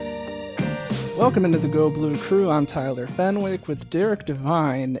Welcome into the Go Blue Crew. I'm Tyler Fenwick with Derek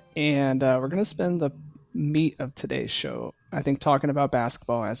Devine, and we're going to spend the meat of today's show, I think, talking about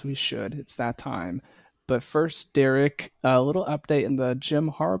basketball as we should. It's that time. But first, Derek, a little update in the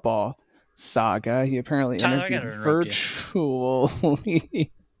Jim Harbaugh saga. He apparently interviewed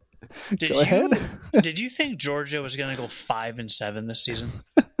virtually. Go ahead. Did you think Georgia was going to go 5-7 this season?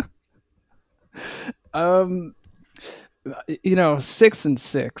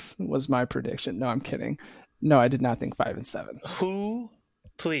 6-6 was my prediction. No, I'm kidding. No, I did not think 5-7. Who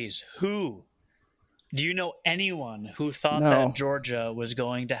do you know anyone who thought that Georgia was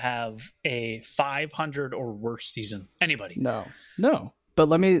going to have a 500 or worse season? Anybody? No. But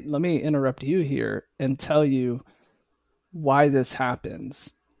let me interrupt you here and tell you why this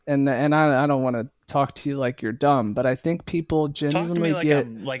happens. And I don't want to talk to you like you're dumb, but I think people genuinely talk to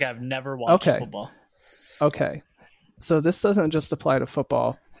me like I've never watched football. Okay. So this doesn't just apply to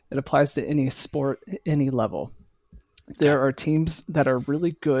football. It applies to any sport, any level. There are teams that are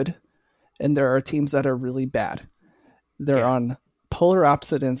really good, and there are teams that are really bad. They're on polar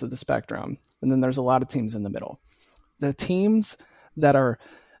opposite ends of the spectrum, and then there's a lot of teams in the middle. The teams that are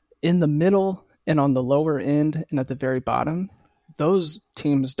in the middle and on the lower end and at the very bottom, those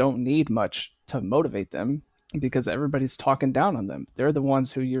teams don't need much to motivate them because everybody's talking down on them. They're the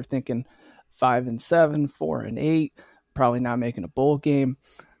ones who you're thinking 5-7, 4-8, probably not making a bowl game.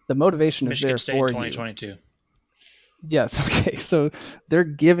 The motivation is there State for 2022. you. Yes, okay. So they're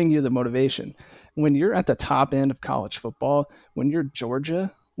giving you the motivation. When you're at the top end of college football, when you're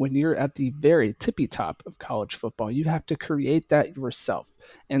Georgia, when you're at the very tippy top of college football, you have to create that yourself.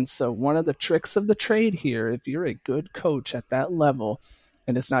 And so one of the tricks of the trade here, if you're a good coach at that level,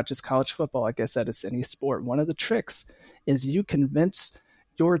 and it's not just college football, like I said, it's any sport, one of the tricks is you convince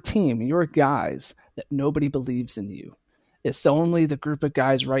your team, your guys, that nobody believes in you. It's only the group of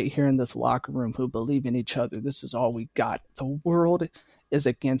guys right here in this locker room who believe in each other. This is all we got. The world is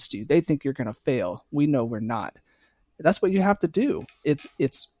against you. They think you're going to fail. We know we're not. That's what you have to do. It's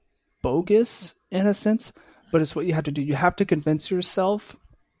bogus in a sense, but it's what you have to do. You have to convince yourself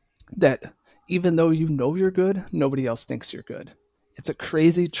that even though you know you're good, nobody else thinks you're good. It's a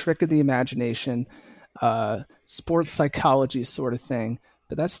crazy trick of the imagination, sports psychology sort of thing.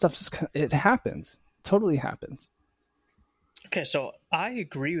 But that stuff it happens. It totally happens. Okay, so I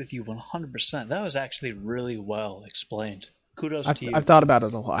agree with you 100%. That was actually really well explained. Kudos to you. I've thought about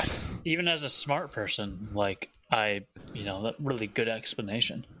it a lot. Even as a smart person, that really good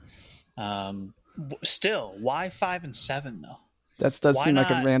explanation. Still, why 5-7 though? That does seem like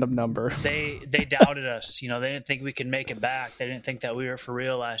a random number. They doubted us. They didn't think we could make it back. They didn't think that we were for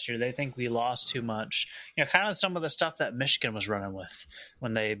real last year. They think we lost too much. Kind of some of the stuff that Michigan was running with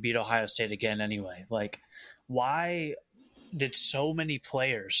when they beat Ohio State again anyway. Why did so many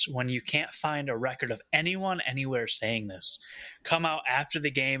players, when you can't find a record of anyone anywhere saying this, come out after the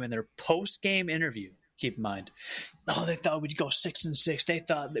game in their post-game interview? Keep in mind, they thought we'd go 6-6. They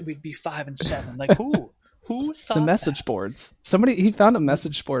thought that we'd be 5-7. Who? Who thought the message boards? He found a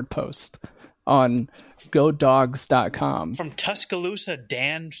message board post on GoDogs.com from Tuscaloosa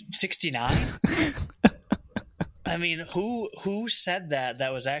Dan 69. I mean, who said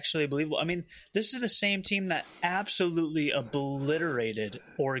that was actually believable? I mean, this is the same team that absolutely obliterated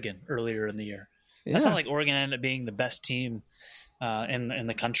Oregon earlier in the year. Yeah. That's not like Oregon ended up being the best team in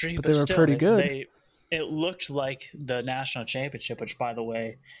the country, but they were still pretty good. It looked like the national championship, which, by the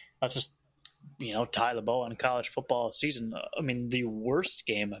way, let's just tie the bow on college football season. I mean, the worst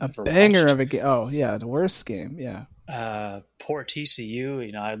game I've ever banger watched. Of a game. Oh yeah, the worst game. Yeah. Poor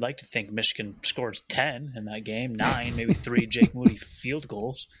TCU. I'd like to think Michigan scores 10 in that game, 9, maybe 3 Jake Moody field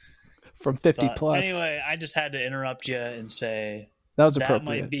goals from 50 plus. Anyway, I just had to interrupt you and say that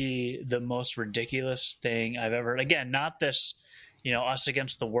might be the most ridiculous thing I've ever heard. Again, not this, us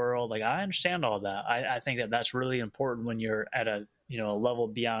against the world. I understand all that. I think that that's really important when you're at a level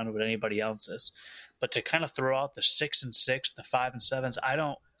beyond what anybody else is. But to kind of throw out the 6-6, the 5-7s,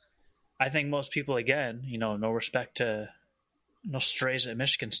 I think most people, again, no respect to no strays at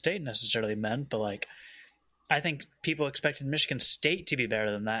Michigan State necessarily meant, but I think people expected Michigan State to be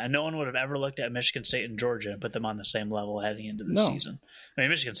better than that, and no one would have ever looked at Michigan State and Georgia and put them on the same level heading into the season. I mean,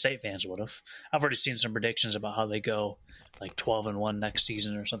 Michigan State fans would have. I've already seen some predictions about how they go 12-1 next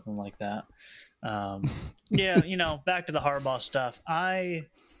season or something like that. Back to the Harbaugh stuff. I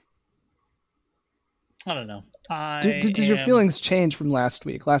don't know. Did your feelings change from last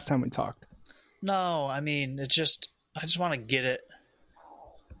time we talked? No, I mean, I just want to get it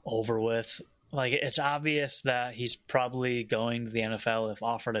over with. It's obvious that he's probably going to the NFL if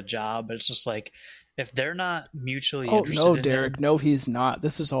offered a job, but it's just if they're not mutually Oh no, interested in him, Derek. No, he's not.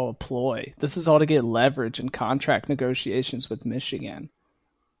 This is all a ploy. This is all to get leverage in contract negotiations with Michigan.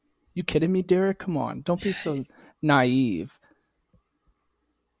 You kidding me, Derek? Come on. Don't be so naive.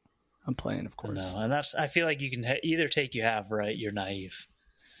 I'm playing, of no. course. And that's, I feel like you can either take you have, right? You're naive.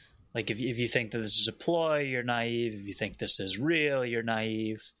 Like if you think that this is a ploy, you're naive. If you think this is real, you're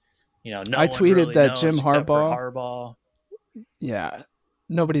naive. You know, no I one tweeted really that knows Jim except for Harbaugh. Harbaugh. Yeah,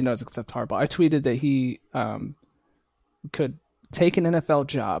 nobody knows except Harbaugh. I tweeted that he could take an NFL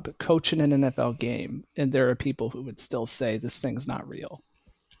job, coach in an NFL game, and there are people who would still say this thing's not real.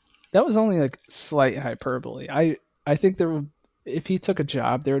 That was only like slight hyperbole. I think there would, if he took a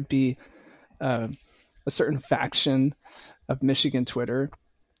job, there would be a certain faction of Michigan Twitter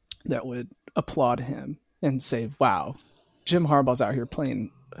that would applaud him and say, "Wow, Jim Harbaugh's out here playing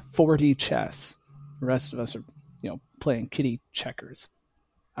 4D chess. The rest of us are, playing kitty checkers."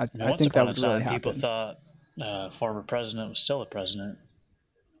 I Once think that upon a would really time, people happen. thought former president was still a president.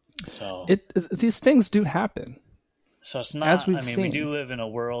 So These things do happen, it's as not. I we've mean, we seen. do live in a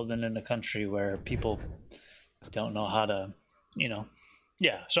world and in a country where people don't know how to,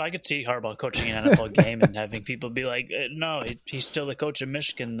 Yeah, so I could see Harbaugh coaching an NFL game and having people be like, "No, he's still the coach of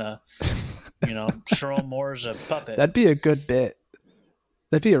Michigan. Sherrone Moore's a puppet." That'd be a good bit.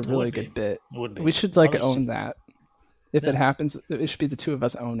 That'd be a really would be. good bit. It would be. We should own that. If it happens, it should be the two of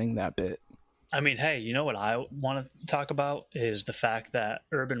us owning that bit. I mean, hey, you know what I want to talk about is the fact that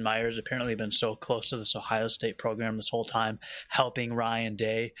Urban Meyer's apparently been so close to this Ohio State program this whole time, helping Ryan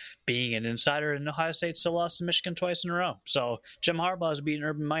Day, being an insider, and Ohio State still lost to Michigan twice in a row. So Jim Harbaugh is beating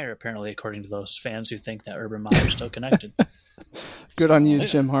Urban Meyer, apparently, according to those fans who think that Urban Meyer is still connected. Good on you,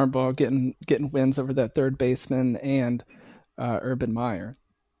 Jim Harbaugh, getting wins over that third baseman and Urban Meyer.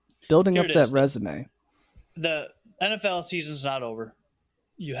 Building up that resume. The NFL season's not over.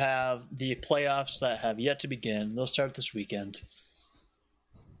 You have the playoffs that have yet to begin. They'll start this weekend.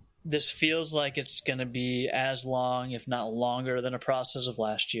 This feels like it's going to be as long, if not longer, than a process of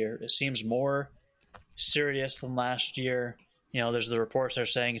last year. It seems more serious than last year. There's the reports that are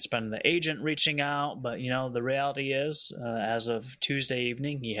saying it's been the agent reaching out, but, the reality is, as of Tuesday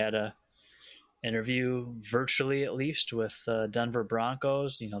evening, he had a interview, virtually at least, with Denver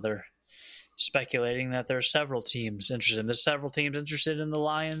Broncos. They're speculating that there are several teams interested. There's several teams interested in the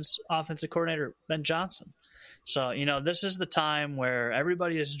Lions offensive coordinator, Ben Johnson. So, this is the time where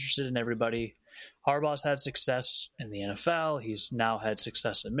everybody is interested in everybody. Harbaugh's had success in the NFL. He's now had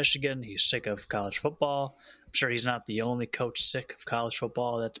success at Michigan. He's sick of college football. I'm sure he's not the only coach sick of college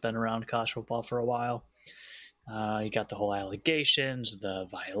football that's been around college football for a while. You got the whole allegations, the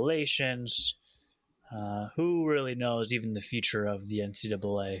violations. Who really knows even the future of the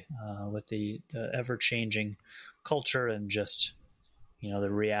NCAA with the ever-changing culture and just,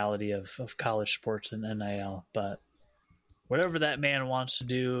 the reality of college sports and NIL. But whatever that man wants to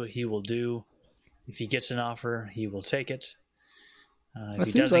do, he will do. If he gets an offer, he will take it. If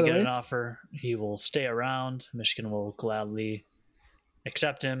he doesn't get an offer, he will stay around. Michigan will gladly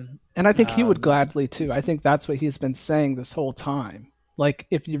accept him. And I think he would gladly, too. I think that's what he's been saying this whole time. Like,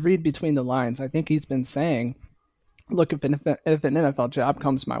 if you read between the lines, I think he's been saying, look, if an NFL job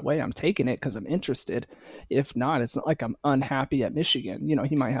comes my way, I'm taking it because I'm interested. If not, it's not like I'm unhappy at Michigan.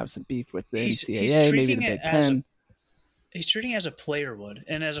 He might have some beef with the NCAA, maybe the Big Ten. He's treating it as a player would.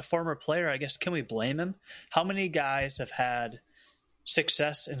 And as a former player, I guess, can we blame him? How many guys have had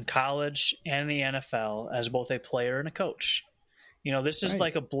success in college and the NFL as both a player and a coach? This is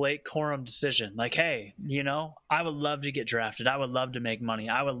like a Blake Corum decision. Like, hey, I would love to get drafted. I would love to make money.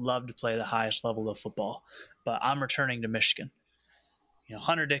 I would love to play the highest level of football, but I'm returning to Michigan.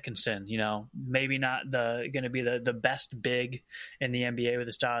 Hunter Dickinson, maybe not going to be the best big in the NBA with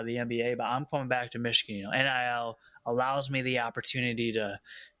the style of the NBA, but I'm coming back to Michigan. NIL allows me the opportunity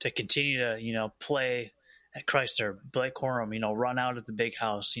to continue to, play at Chrysler, Blake Corum, run out at the big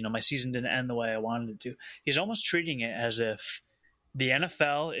house. My season didn't end the way I wanted it to. He's almost treating it as if the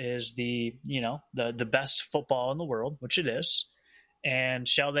NFL is the best football in the world, which it is. And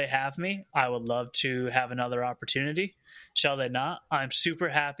shall they have me? I would love to have another opportunity. Shall they not? I'm super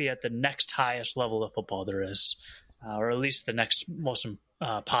happy at the next highest level of football there is, or at least the next most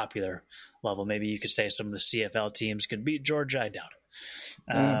popular level. Maybe you could say some of the CFL teams could beat Georgia. I doubt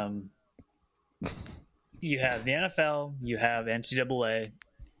it. You have the NFL, you have NCAA.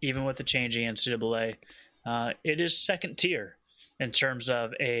 Even with the changing NCAA, it is second tier in terms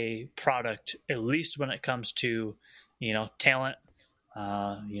of a product, at least when it comes to, talent.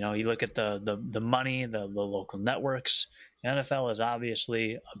 You look at the money, the local networks. The NFL is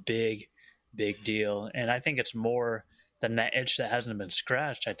obviously a big deal. And I think it's more than that itch that hasn't been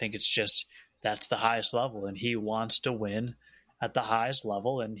scratched. I think it's just that's the highest level, and he wants to win at the highest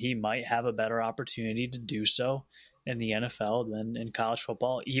level, and he might have a better opportunity to do so in the NFL than in college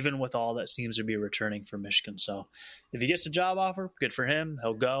football, even with all that seems to be returning for Michigan. So if he gets a job offer, good for him.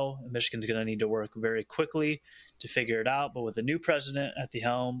 He'll go. Michigan's going to need to work very quickly to figure it out. But with a new president at the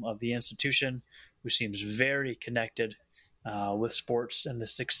helm of the institution, who seems very connected with sports and the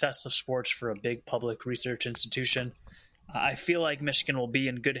success of sports for a big public research institution, I feel like Michigan will be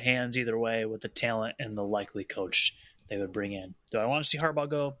in good hands either way with the talent and the likely coach they would bring in. Do I want to see Harbaugh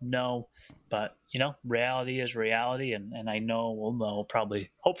go? No. But, reality is reality, and I know we'll know probably,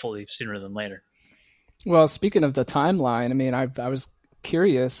 hopefully, sooner than later. Well, speaking of the timeline, I mean, I was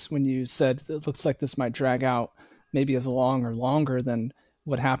curious when you said it looks like this might drag out maybe as long or longer than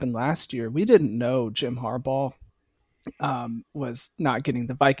what happened last year. We didn't know Jim Harbaugh was not getting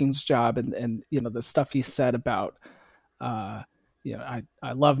the Vikings job, and the stuff he said about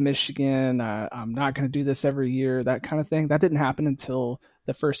I love Michigan. I'm not going to do this every year, that kind of thing. That didn't happen until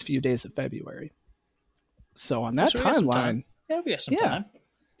the first few days of February. So on that timeline, we got some time.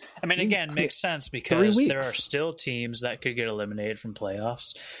 I mean, again, makes sense because there are still teams that could get eliminated from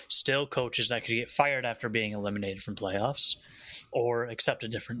playoffs, still coaches that could get fired after being eliminated from playoffs or accept a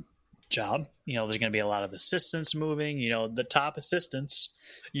different job. There's going to be a lot of assistants moving. The top assistants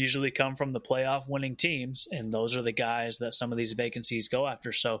usually come from the playoff winning teams, and those are the guys that some of these vacancies go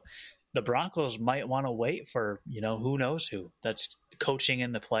after. So the Broncos might want to wait for, who knows who that's coaching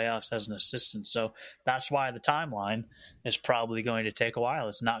in the playoffs as an assistant. So that's why the timeline is probably going to take a while.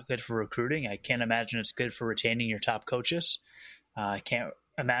 It's not good for recruiting. I can't imagine it's good for retaining your top coaches. I can't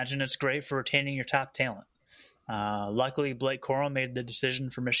imagine it's great for retaining your top talent. Luckily, Blake Corum made the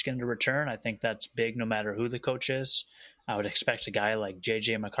decision for Michigan to return. I think that's big no matter who the coach is. I would expect a guy like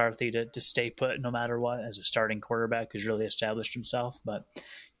J.J. McCarthy to stay put no matter what as a starting quarterback who's really established himself. But,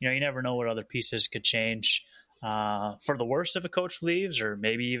 you never know what other pieces could change for the worse if a coach leaves, or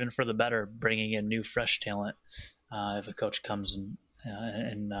maybe even for the better, bringing in new, fresh talent if a coach comes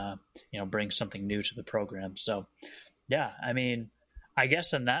and brings something new to the program. So, yeah, I mean, I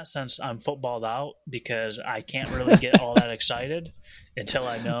guess in that sense, I'm footballed out because I can't really get all that excited until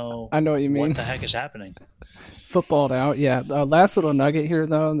I know what you mean. What the heck is happening. Footballed out, yeah. Last little nugget here,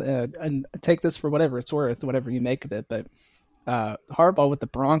 though, and take this for whatever it's worth, whatever you make of it, but Harbaugh with the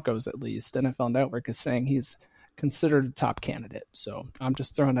Broncos, at least, NFL Network is saying he's considered a top candidate. So I'm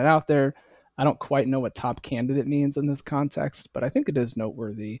just throwing it out there. I don't quite know what top candidate means in this context, but I think it is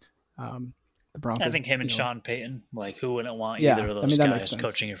noteworthy. The Broncos, I think him and Sean Payton, who wouldn't want either of those guys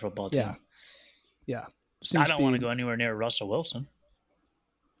coaching your football team? Yeah. I don't want to go anywhere near Russell Wilson.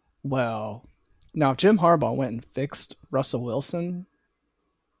 Well, now if Jim Harbaugh went and fixed Russell Wilson,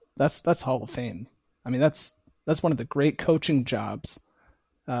 that's Hall of Fame. I mean, that's one of the great coaching jobs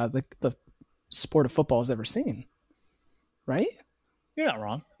the sport of football has ever seen. Right? You're not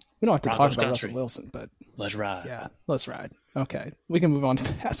wrong. We don't have to talk about Russell Wilson, but let's ride. Yeah, let's ride. Okay, we can move on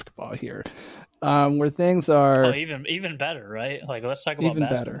to basketball here, where things are even better, right? Let's talk about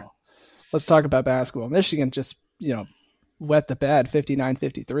basketball. Better. Let's talk about basketball. Michigan just wet the bed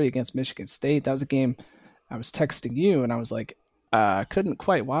 59-53 against Michigan State. That was a game I was texting you, and I was like, couldn't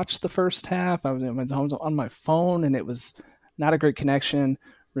quite watch the first half. I was on my phone, and it was not a great connection.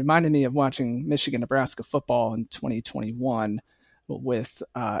 Reminded me of watching Michigan-Nebraska football in 2021 with,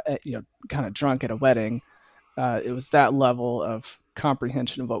 kind of drunk at a wedding. It was that level of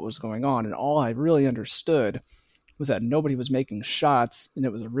comprehension of what was going on. And all I really understood was that nobody was making shots, and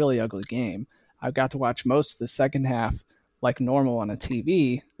it was a really ugly game. I got to watch most of the second half like normal on a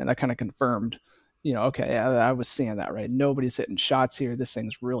TV, and that kind of confirmed, okay, I was seeing that, right? Nobody's hitting shots here. This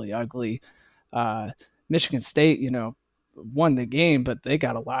thing's really ugly. Michigan State, won the game, but they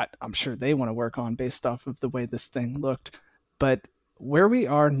got a lot I'm sure they want to work on based off of the way this thing looked. But where we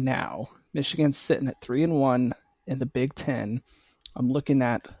are now, Michigan's sitting at 3-1 in the Big Ten. I'm looking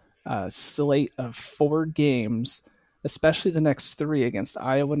at a slate of 4 games, especially the next 3 against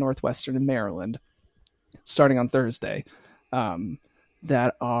Iowa, Northwestern, and Maryland, starting on Thursday,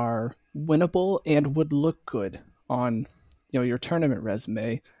 that are winnable and would look good on your tournament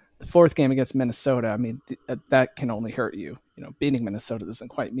resume. The 4th game against Minnesota, I mean, that can only hurt you. Beating Minnesota doesn't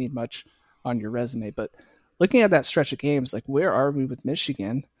quite mean much on your resume, but looking at that stretch of games, where are we with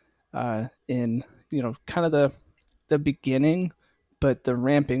Michigan in, kind of the beginning, but the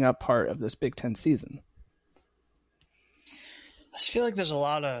ramping up part of this Big Ten season? I just feel like there's a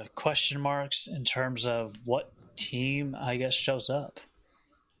lot of question marks in terms of what team, I guess, shows up.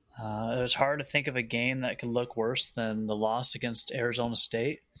 It was hard to think of a game that could look worse than the loss against Arizona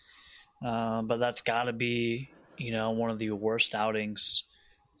State. But that's got to be, one of the worst outings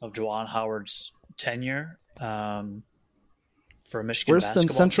of Juwan Howard's tenure for a Michigan Worse than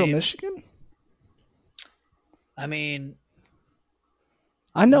basketball Central team. Michigan? I mean,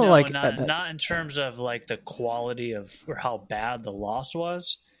 I know, no, like, not in terms of like the quality of or how bad the loss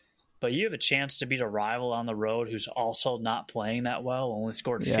was, but you have a chance to beat a rival on the road who's also not playing that well, only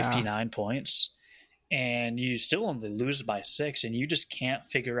scored yeah. 59 points, and you still only lose by 6, and you just can't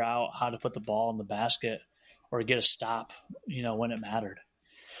figure out how to put the ball in the basket or get a stop, when it mattered.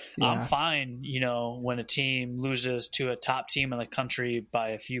 Yeah. I'm fine, when a team loses to a top team in the country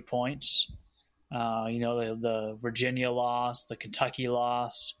by a few points. The Virginia loss, the Kentucky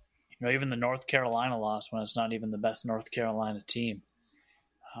loss, even the North Carolina loss when it's not even the best North Carolina team.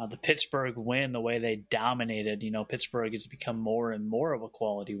 The Pittsburgh win, the way they dominated, Pittsburgh has become more and more of a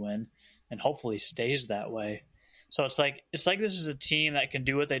quality win, and hopefully stays that way. So it's like this is a team that can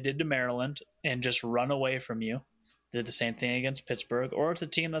do what they did to Maryland and just run away from you. Did the same thing against Pittsburgh, or it's a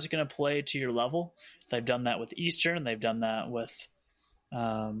team that's going to play to your level. They've done that with Eastern. They've done that with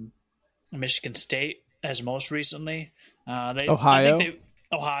Michigan State as most recently.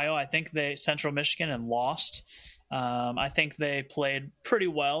 Ohio. I think they Central Michigan and lost. I think they played pretty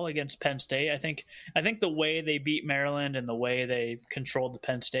well against Penn State. I think the way they beat Maryland and the way they controlled the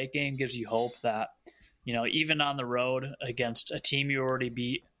Penn State game gives you hope that, even on the road against a team you already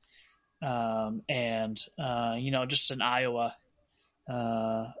beat, just an Iowa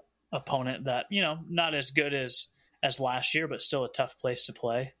opponent that, not as good as last year, but still a tough place to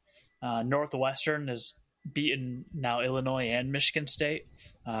play. Northwestern has beaten now Illinois and Michigan State.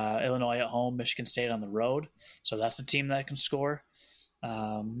 Illinois at home, Michigan State on the road. So that's a team that can score.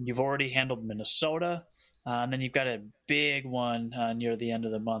 You've already handled Minnesota. And then you've got a big one near the end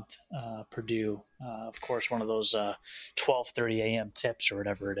of the month, Purdue. Of course, one of those 12:30 a.m. tips or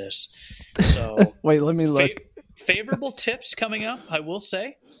whatever it is. So wait, let me look. Favorable tips coming up, I will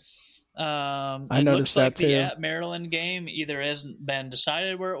say. I noticed looks like that too. The at Maryland game either hasn't been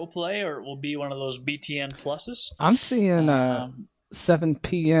decided where it will play or it will be one of those BTN pluses. I'm seeing 7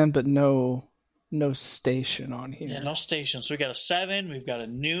 p.m. but no station on here. Yeah, no station. So we got a 7, we've got a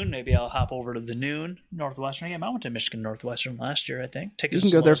noon. Maybe I'll hop over to the noon Northwestern game. I went to Michigan Northwestern last year, I think. Tickets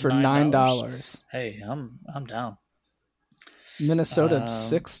you can go there for $9. Hey, I'm down. Minnesota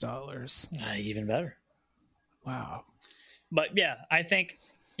 $6. Even better. Wow. But yeah, I think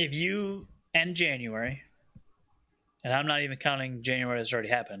if you end January, and I'm not even counting January that's already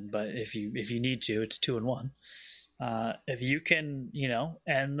happened, but if you need to, it's 2-1. If you can,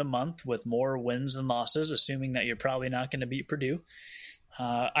 end the month with more wins than losses, assuming that you're probably not going to beat Purdue,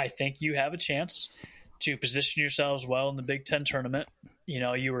 I think you have a chance to position yourselves well in the Big Ten tournament.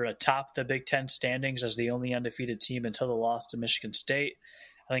 You were atop the Big Ten standings as the only undefeated team until the loss to Michigan State.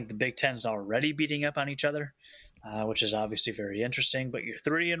 I think the Big Ten is already beating up on each other, which is obviously very interesting. But you're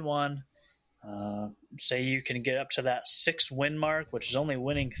 3-1. Say you can get up to that 6-win mark, which is only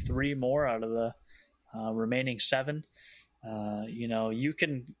winning 3 more out of the remaining 7. You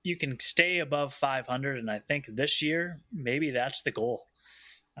can stay above 500, and I think this year maybe that's the goal.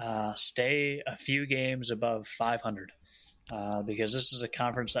 Stay a few games above 500, because this is a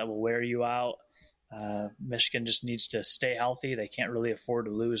conference that will wear you out. Michigan just needs to stay healthy. They can't really afford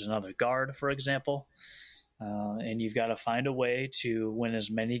to lose another guard, for example. And you've got to find a way to win as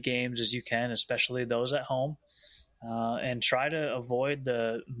many games as you can, especially those at home. And try to avoid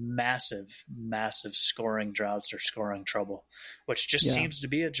the massive, massive scoring droughts or scoring trouble, which just seems to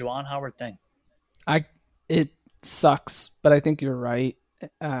be a Juwan Howard thing. It sucks, but I think you're right.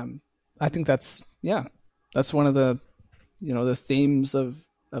 I think that's one of the, the themes of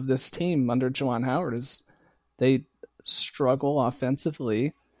this team under Juwan Howard is they struggle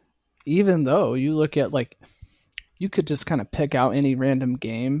offensively, even though you look at, like, you could just kind of pick out any random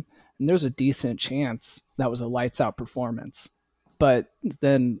game and there's a decent chance that was a lights out performance. But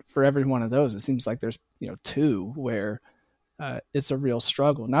then for every one of those, it seems like there's, 2 where it's a real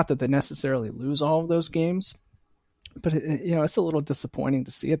struggle. Not that they necessarily lose all of those games, but it's a little disappointing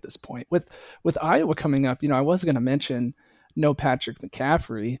to see at this point. With Iowa coming up, I was going to mention no Patrick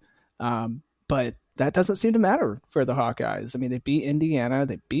McCaffrey, but that doesn't seem to matter for the Hawkeyes. I mean, they beat Indiana,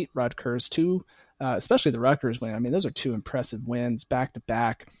 they beat Rutgers, 2, especially the Rutgers win. I mean, those are 2 impressive wins back to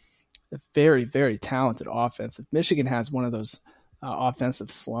back. A very, very talented offense. If Michigan has one of those offensive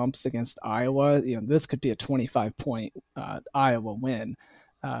slumps against Iowa, this could be a 25-point Iowa win.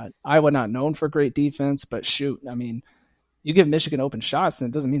 Iowa not known for great defense, but shoot, I mean, you give Michigan open shots and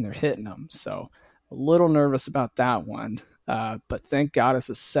it doesn't mean they're hitting them. So a little nervous about that one. But thank God it's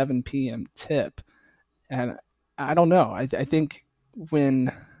a 7 p.m. tip. And I don't know. I think when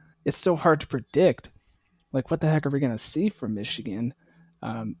it's so hard to predict, like, what the heck are we going to see from Michigan?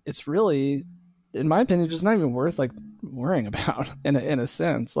 It's really, in my opinion, just not even worth like worrying about in a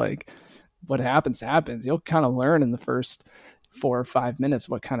sense. Like what happens. You'll kind of learn in the first 4 or 5 minutes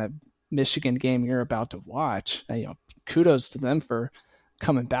what kind of Michigan game you're about to watch. Kudos to them for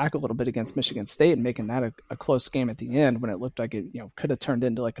coming back a little bit against Michigan State and making that a close game at the end when it looked like it could have turned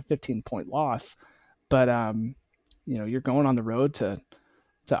into like a 15-point loss. But you're going on the road to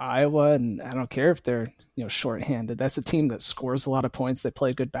Iowa, and I don't care if they're shorthanded. That's a team that scores a lot of points. They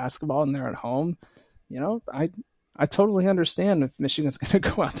play good basketball, and they're at home. I totally understand if Michigan's going to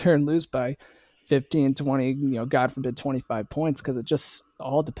go out there and lose by 15, 20, God forbid 25 points, because it just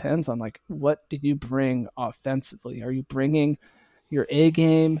all depends on like what do you bring offensively? Are you bringing your A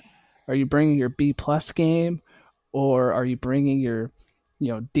game? Are you bringing your B plus game? Or are you bringing your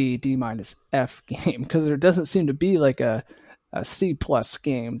D minus F game? Because there doesn't seem to be like a C plus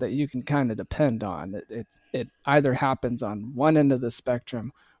game that you can kind of depend on. It either happens on one end of the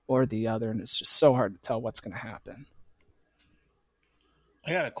spectrum or the other, and it's just so hard to tell what's going to happen.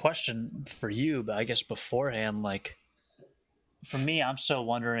 I got a question for you, but I guess beforehand, like for me, I'm still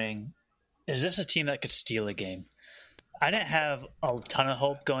wondering, is this a team that could steal a game? I didn't have a ton of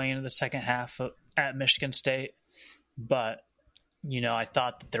hope going into the second half at Michigan State, but I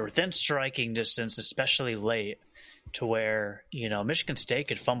thought that they're within striking distance, especially late, to where Michigan State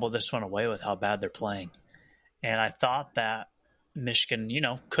could fumble this one away with how bad they're playing, and I thought that Michigan,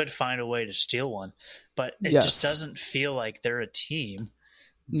 could find a way to steal one, but it just doesn't feel like they're a team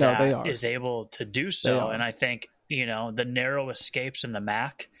that is able to do so. And I think the narrow escapes in the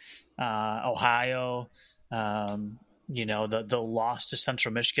MAC, Ohio. The loss to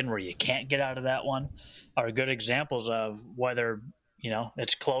Central Michigan where you can't get out of that one are good examples of whether,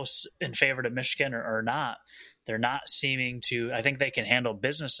 it's close in favor to Michigan or not. They're not seeming to, I think they can handle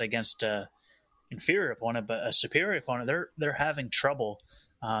business against a inferior opponent, but a superior opponent, they're having trouble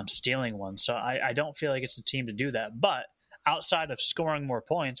stealing one. So I don't feel like it's a team to do that. But outside of scoring more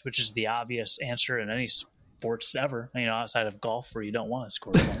points, which is the obvious answer in any sports ever, outside of golf where you don't want to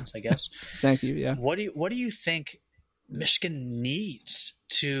score points, I guess. Thank you. Yeah. What do you think Michigan needs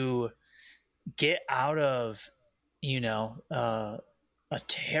to get out of, a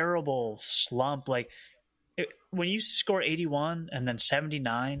terrible slump? Like when you score 81 and then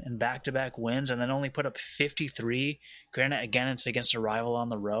 79 and back-to-back wins and then only put up 53, granted, again, it's against a rival on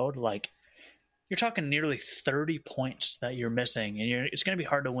the road, like you're talking nearly 30 points that you're missing, and it's going to be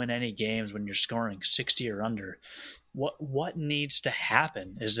hard to win any games when you're scoring 60 or under. What needs to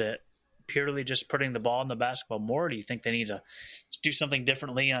happen? Is it purely just putting the ball in the basketball more? Or do you think they need to do something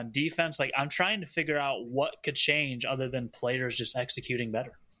differently on defense? Like I'm trying to figure out what could change other than players just executing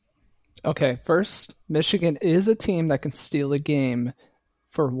better. Okay, first, Michigan is a team that can steal a game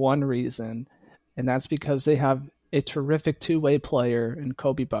for one reason, and that's because they have a terrific two-way player in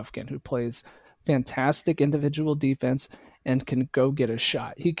Kobe Buffkin who plays fantastic individual defense and can go get a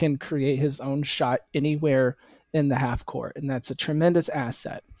shot. He can create his own shot anywhere in the half court, and that's a tremendous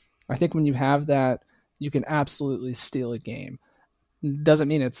asset. I think when you have that, you can absolutely steal a game. Doesn't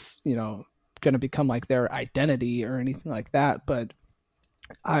mean it's, going to become like their identity or anything like that, but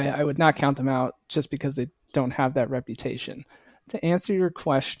I would not count them out just because they don't have that reputation. To answer your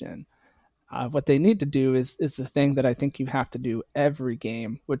question, what they need to do is the thing that I think you have to do every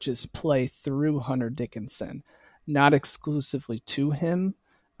game, which is play through Hunter Dickinson, not exclusively to him.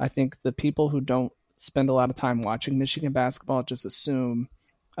 I think the people who don't spend a lot of time watching Michigan basketball just assume,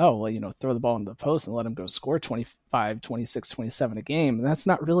 oh, well, throw the ball into the post and let him go score 25, 26, 27 a game. And that's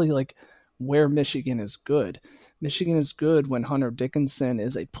not really like where Michigan is good. Michigan is good when Hunter Dickinson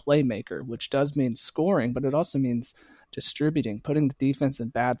is a playmaker, which does mean scoring, but it also means distributing, putting the defense in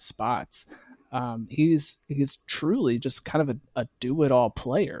bad spots. He's truly just kind of a do-it-all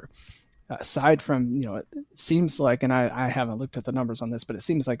player. Aside from, it seems like, and I haven't looked at the numbers on this, but it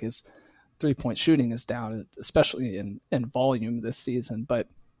seems like his three-point shooting is down, especially in volume this season. But,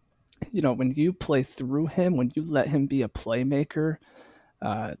 when you play through him, when you let him be a playmaker,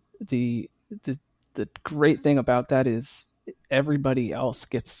 the great thing about that is everybody else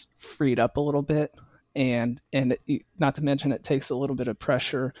gets freed up a little bit, and not to mention it takes a little bit of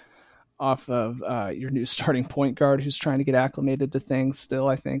pressure off of your new starting point guard who's trying to get acclimated to things still,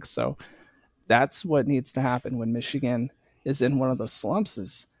 I think. So that's what needs to happen when Michigan is in one of those slumps,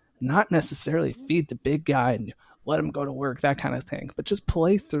 is not necessarily feed the big guy and let him go to work, that kind of thing, but just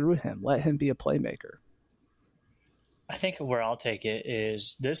play through him. Let him be a playmaker. I think where I'll take it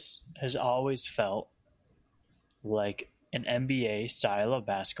is this has always felt like an NBA style of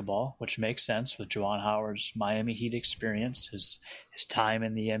basketball, which makes sense with Juwan Howard's Miami Heat experience, his time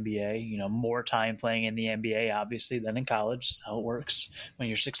in the NBA, more time playing in the NBA, obviously, than in college. That's how it works when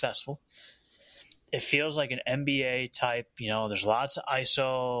you're successful. It feels like an NBA type, there's lots of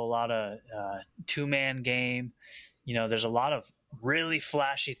ISO, a lot of two-man game. There's a lot of really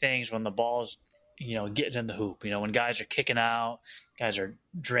flashy things when the ball's, getting in the hoop. When guys are kicking out, guys are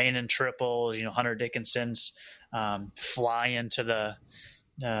draining triples, Hunter Dickinson's flying to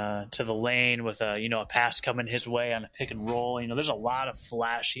the lane with a pass coming his way on a pick and roll. There's a lot of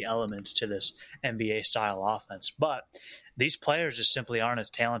flashy elements to this NBA style offense, but these players just simply aren't as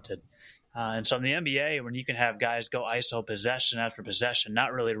talented. And so in the NBA, when you can have guys go ISO possession after possession,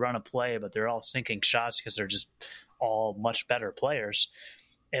 not really run a play, but they're all sinking shots because they're just all much better players,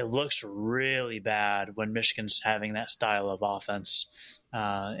 it looks really bad when Michigan's having that style of offense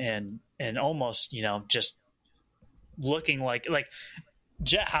and almost, just looking like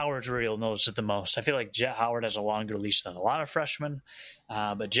Jet Howard's where you'll notice it the most. I feel like Jet Howard has a longer leash than a lot of freshmen,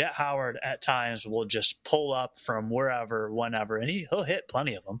 but Jet Howard at times will just pull up from wherever, whenever, and he'll hit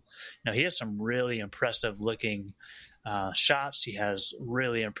plenty of them. He has some really impressive looking shots. He has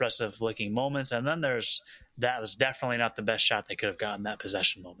really impressive looking moments, and then that was definitely not the best shot they could have gotten that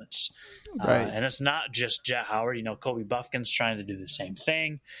possession moments. Right. And it's not just Jet Howard. Kobe Buffkin's trying to do the same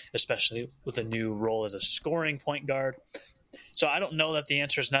thing, especially with a new role as a scoring point guard. So I don't know that the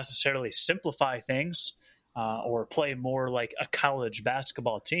answer is necessarily simplify things or play more like a college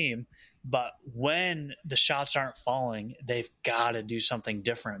basketball team. But when the shots aren't falling, they've got to do something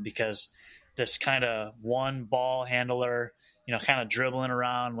different because this kind of one ball handler, kind of dribbling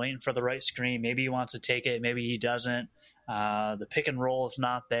around, waiting for the right screen. Maybe he wants to take it. Maybe he doesn't. The pick and roll is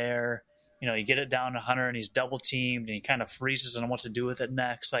not there. You get it down to Hunter and he's double teamed and he kind of freezes on what to do with it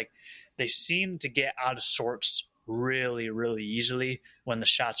next. Like they seem to get out of sorts really, really easily when the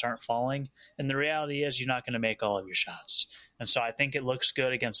shots aren't falling. And the reality is you're not going to make all of your shots. And so I think it looks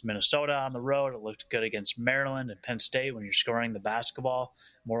good against Minnesota on the road. It looked good against Maryland and Penn State when you're scoring the basketball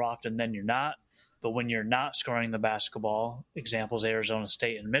more often than you're not. But when you're not scoring the basketball, examples Arizona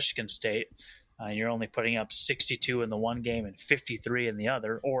State and Michigan State, you're only putting up 62 in the one game and 53 in the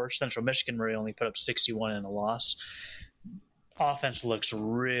other, or Central Michigan where you only put up 61 in a loss. Offense looks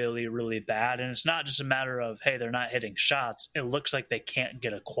really, really bad. And it's not just a matter of, hey, they're not hitting shots. It looks like they can't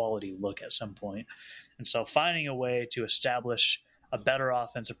get a quality look at some point. And so finding a way to establish a better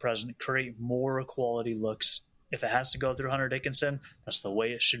offensive presence, create more quality looks, if it has to go through Hunter Dickinson, that's the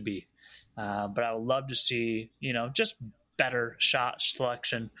way it should be. But I would love to see, just better shot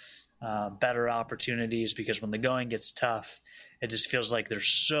selection, better opportunities, because when the going gets tough, it just feels like they're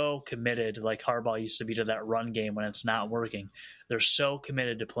so committed, like Harbaugh used to be, to that run game when it's not working. They're so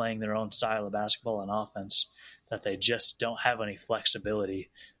committed to playing their own style of basketball and offense that they just don't have any flexibility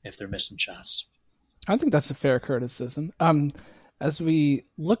if they're missing shots. I think that's a fair criticism. As we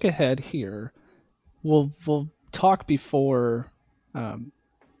look ahead here, we'll talk before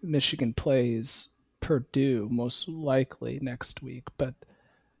Michigan plays Purdue most likely next week, but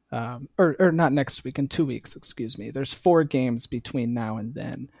or not next week, in 2 weeks, excuse me. There's 4 games between now and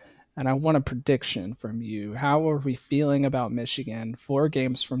then, and I want a prediction from you. How are we feeling about Michigan 4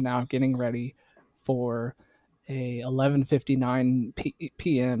 games from now, getting ready for a 11:59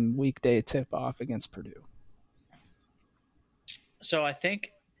 p.m. weekday tip-off against Purdue? So I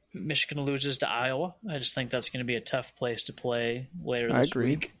think Michigan loses to Iowa. I just think that's going to be a tough place to play later this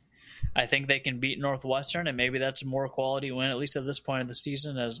week. I think they can beat Northwestern, and maybe that's a more quality win, at least at this point of the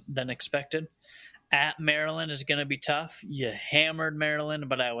season, than expected. At Maryland is going to be tough. You hammered Maryland,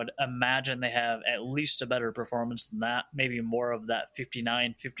 but I would imagine they have at least a better performance than that, maybe more of that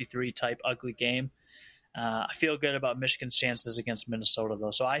 59-53 type ugly game. I feel good about Michigan's chances against Minnesota,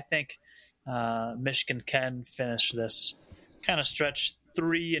 though. So I think Michigan can finish this kind of stretch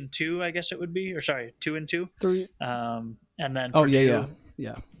 3-2, I guess it would be, or sorry, 2-2. 3. And then Purdue,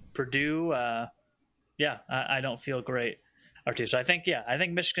 yeah. Purdue, I don't feel great. Or 2. So I think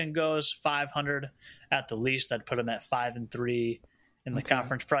Michigan goes 500 at the least. That'd put them at 5-3 in the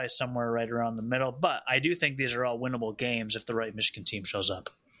conference, probably somewhere right around the middle. But I do think these are all winnable games if the right Michigan team shows up.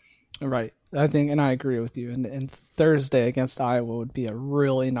 Right. I think, and I agree with you. And Thursday against Iowa would be a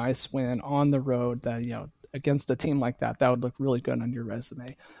really nice win on the road. That, against a team like that would look really good on your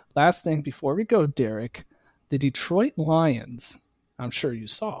resume. Last thing before we go, Derek, the Detroit Lions, I'm sure you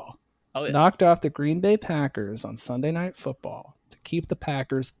saw, knocked off the Green Bay Packers on Sunday Night Football to keep the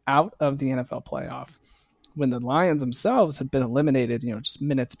Packers out of the NFL playoff when the Lions themselves had been eliminated, just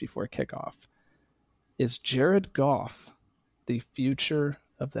minutes before kickoff. Is Jared Goff the future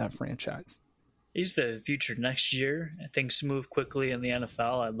of that franchise? He's the future next year. Things move quickly in the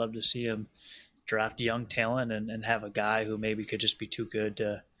NFL. I'd love to see him draft young talent and have a guy who maybe could just be too good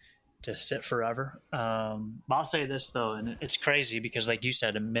to sit forever. I'll say this though, and it's crazy because, like you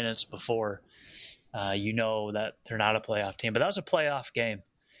said, in minutes before, you know that they're not a playoff team, but that was a playoff game.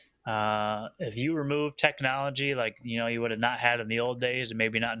 If you remove technology, like you would have not had in the old days, and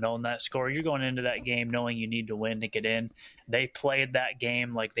maybe not known that score, you're going into that game knowing you need to win to get in. They played that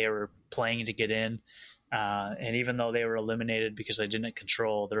game like they were playing to get in, and even though they were eliminated because they didn't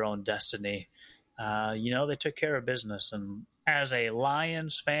control their own destiny, they took care of business. And as a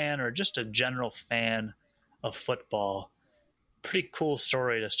Lions fan or just a general fan of football, pretty cool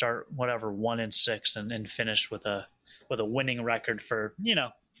story to start whatever 1-6 and finish with a winning record for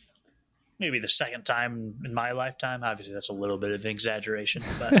maybe the second time in my lifetime. Obviously, that's a little bit of an exaggeration,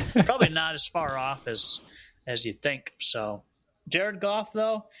 but probably not as far off as you'd think. So, Jared Goff,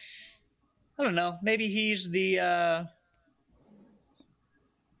 though, I don't know. Maybe he's the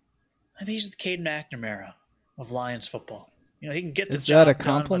Cade McNamara of Lions football. He can get the job done. Is that a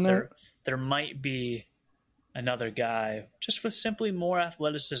compliment? But there might be another guy just with simply more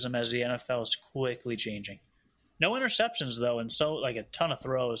athleticism as the NFL is quickly changing. No interceptions, though, and so like a ton of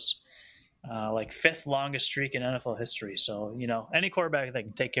throws. Like fifth longest streak in NFL history. So, any quarterback that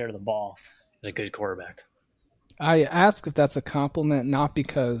can take care of the ball is a good quarterback. I ask if that's a compliment, not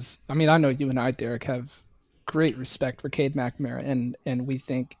because, I know you and I, Derek, have great respect for Cade McNamara, and we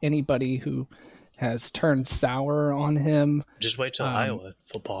think anybody who has turned sour on him. Just wait till Iowa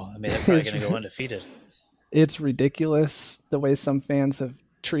football. They're probably going to go undefeated. It's ridiculous the way some fans have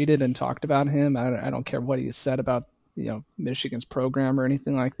treated and talked about him. I don't care what he said about Michigan's program or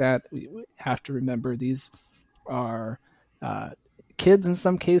anything like that. We have to remember these are kids in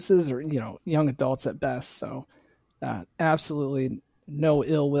some cases, or young adults at best. So absolutely no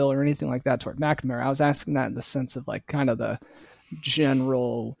ill will or anything like that toward McNamara. I was asking that in the sense of like kind of the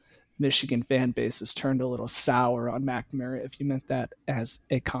general Michigan fan base has turned a little sour on McNamara, if you meant that as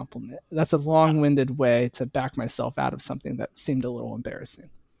a compliment. That's a long-winded way to back myself out of something that seemed a little embarrassing.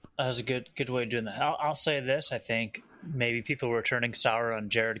 That was a good way of doing that. I'll say this. I think maybe people were turning sour on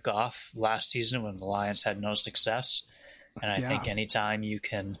Jared Goff last season when the Lions had no success. And I think anytime you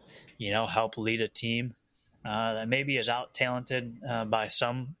can, help lead a team that maybe is out-talented by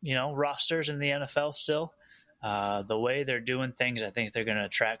some, rosters in the NFL still, the way they're doing things, I think they're going to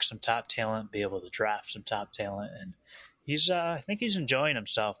attract some top talent, be able to draft some top talent. And I think he's enjoying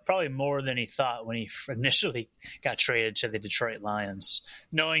himself probably more than he thought when he initially got traded to the Detroit Lions,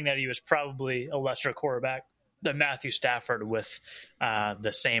 knowing that he was probably a lesser quarterback than Matthew Stafford with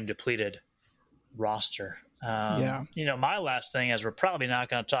the same depleted roster. My last thing, as we're probably not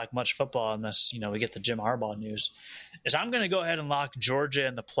going to talk much football unless, we get the Jim Harbaugh news, is I'm going to go ahead and lock Georgia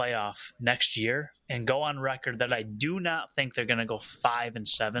in the playoff next year and go on record that I do not think they're going to go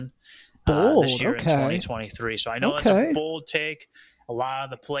 5-7 this year in 2023. So I know that's a bold take. A lot of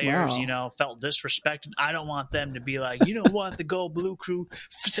the players, felt disrespected. I don't want them to be like, the Go Blue Crew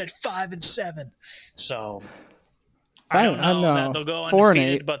said 5-7. So I don't know that they'll go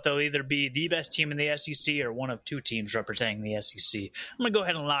undefeated, but they'll either be the best team in the SEC or one of two teams representing the SEC. I'm going to go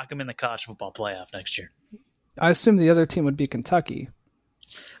ahead and lock them in the college football playoff next year. I assume the other team would be Kentucky.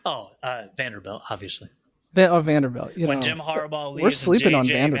 Oh, Vanderbilt, obviously. Vanderbilt. When Jim Harbaugh leaves, we're sleeping on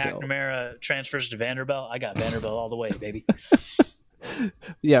Vanderbilt. McNamara transfers to Vanderbilt. I got Vanderbilt all the way, baby.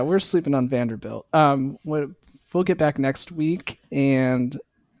 Yeah, we're sleeping on Vanderbilt. We'll get back next week and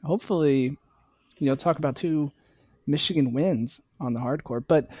hopefully, talk about two Michigan wins on the hardcore.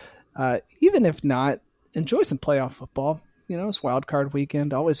 But even if not, enjoy some playoff football. It's wild card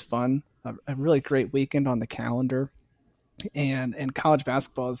weekend, always fun. A really great weekend on the calendar, and college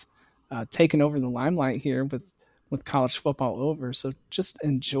basketball is taking over the limelight here with college football over. So just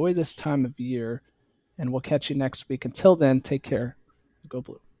enjoy this time of year, and we'll catch you next week. Until then, take care. Go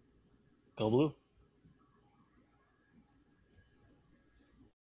Blue. Go Blue.